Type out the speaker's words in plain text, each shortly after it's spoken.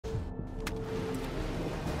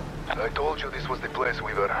I told you this was the place,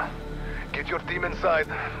 Weaver. Get your team inside.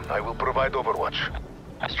 I will provide overwatch.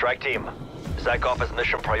 Strike team. Zykov is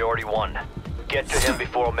mission priority 1. Get to him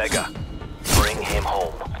before Omega. Bring him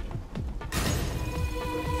home.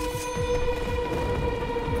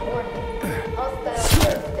 Warning. Hostile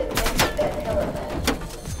threats detected at helipad.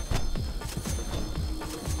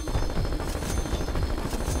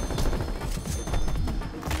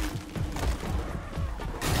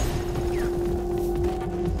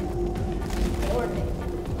 Warning.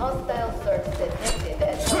 Hostile search detected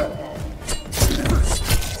at helipad.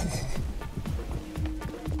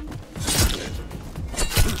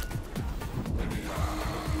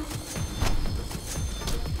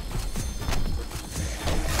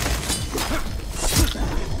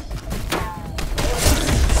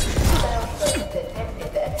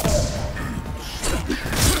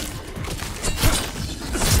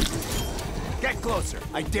 Get closer,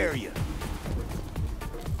 I dare you.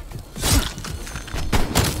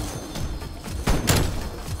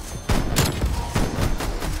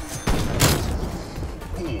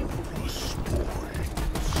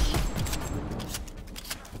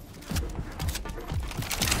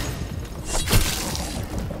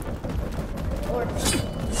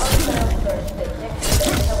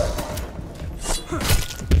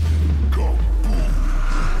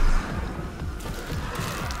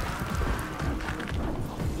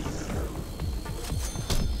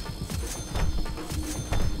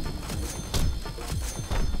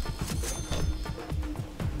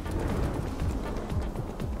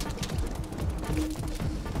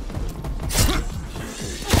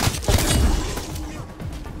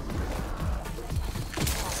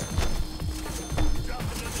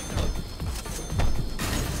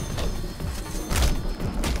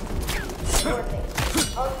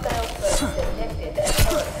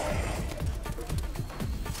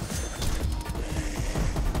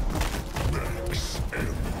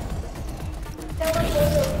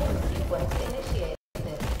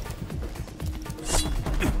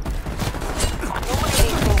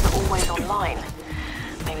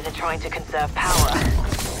 Trying to conserve power.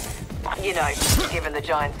 You know, given the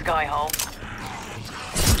giant sky hole.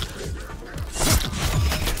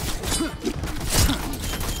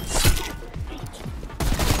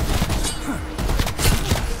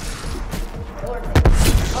 Warning.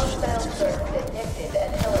 Hostile search detected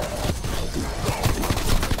at helipad.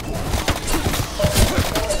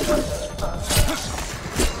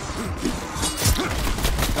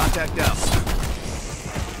 Contact out.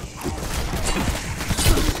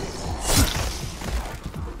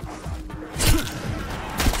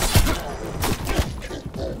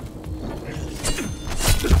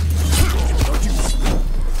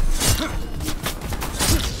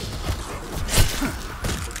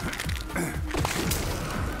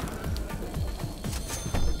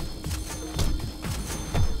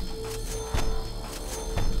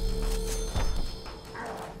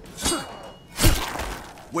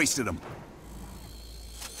 Wasted him.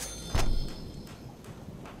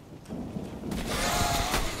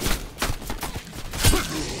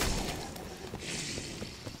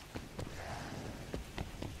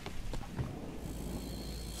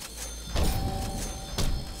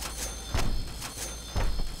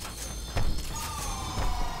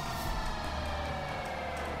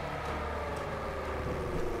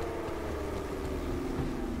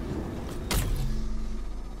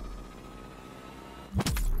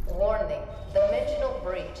 Warning. Dimensional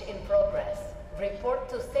breach in progress. Report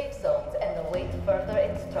to safe zones and await further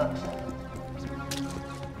instruction.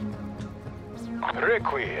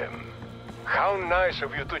 Requiem. How nice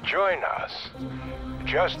of you to join us.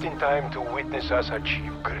 Just in time to witness us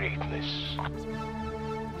achieve greatness.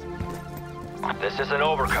 This isn't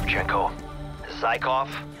over, Kravchenko. Zykov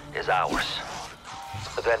is ours.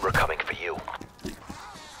 Then we're coming for you.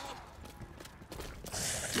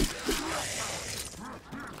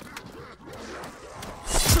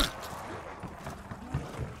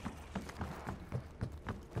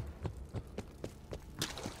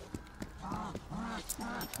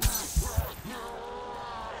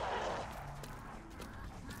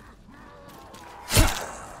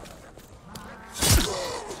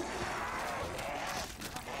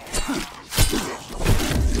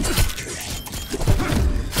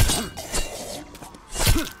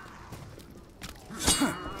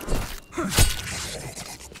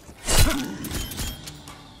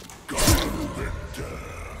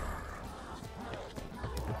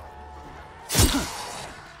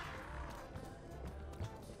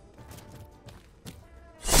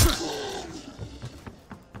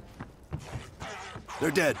 They're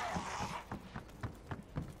dead.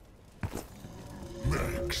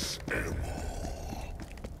 Max ammo.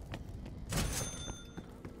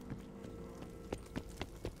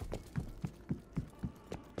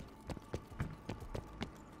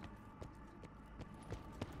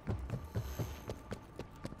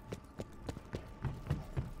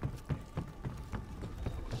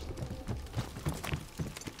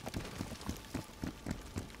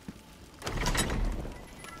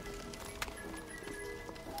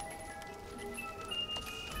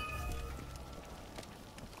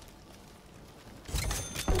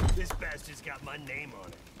 This bastard's got my name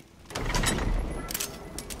on it.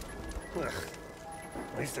 Ugh.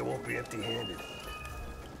 At least I won't be empty-handed.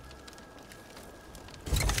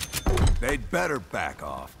 They'd better back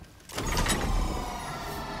off.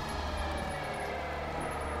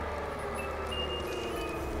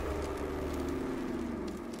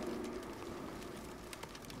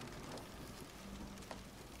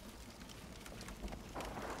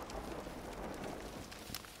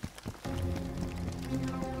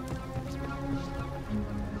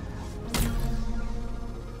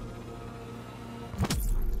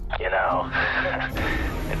 You know,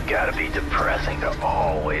 it's gotta be depressing to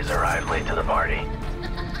always arrive late to the party.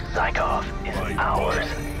 Zykov is ours,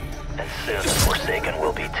 and soon the Forsaken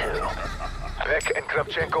will be too. Beck and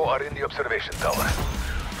Kravchenko are in the observation tower.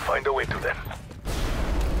 Find a way to them.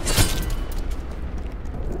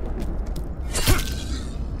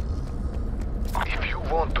 If you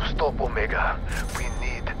want to stop Omega, we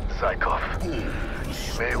need Zykov.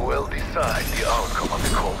 He may well decide the outcome of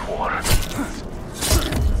the Cold War.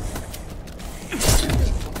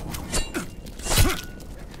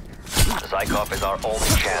 Zykov is our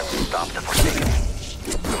only chance to stop the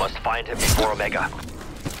Forsaken. We must find him before Omega.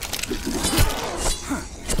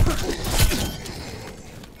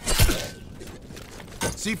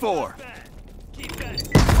 C4.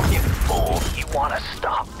 You fool! You want to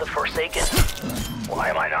stop the Forsaken? Why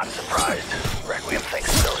am I not surprised? Requiem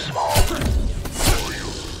thinks so small.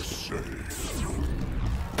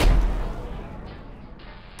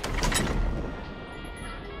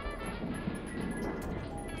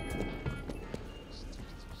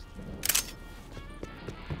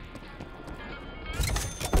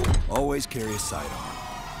 Always carry a sidearm.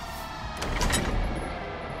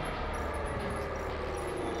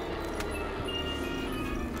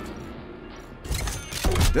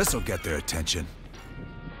 This'll get their attention.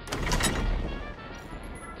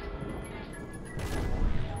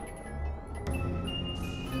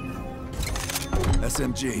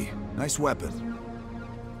 SMG. Nice weapon.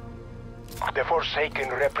 The Forsaken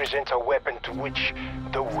represents a weapon to which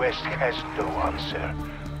the West has no answer.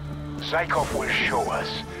 Zykov will show us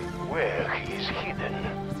where he is hidden,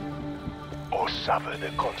 or suffer the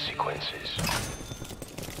consequences.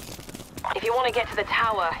 If you want to get to the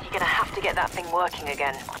tower, you're gonna have to get that thing working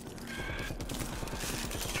again.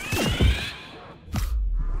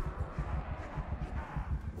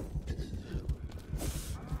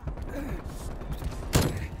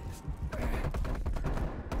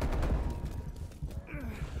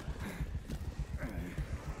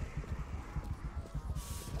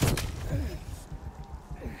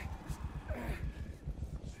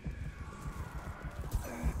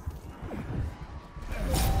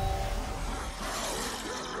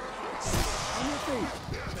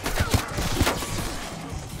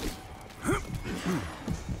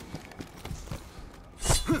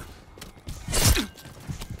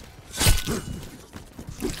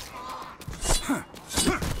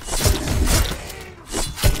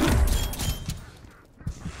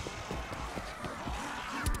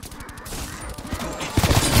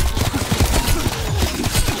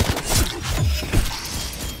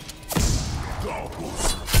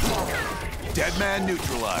 Dead man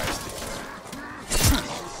neutralized.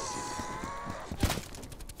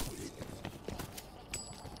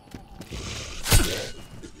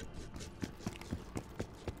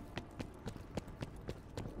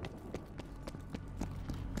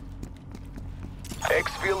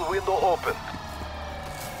 Exfil window open.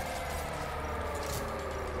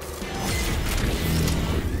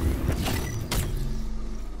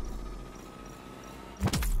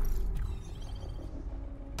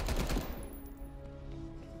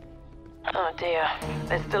 Oh dear.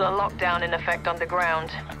 There's still a lockdown in effect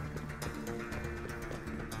underground.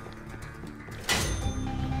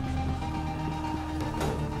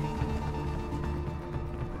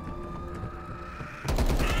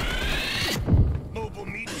 Mobile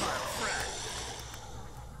meat pile frack.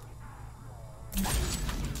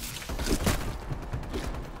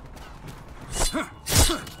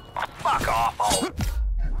 Fuck off, oh.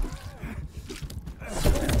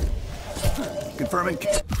 Confirming.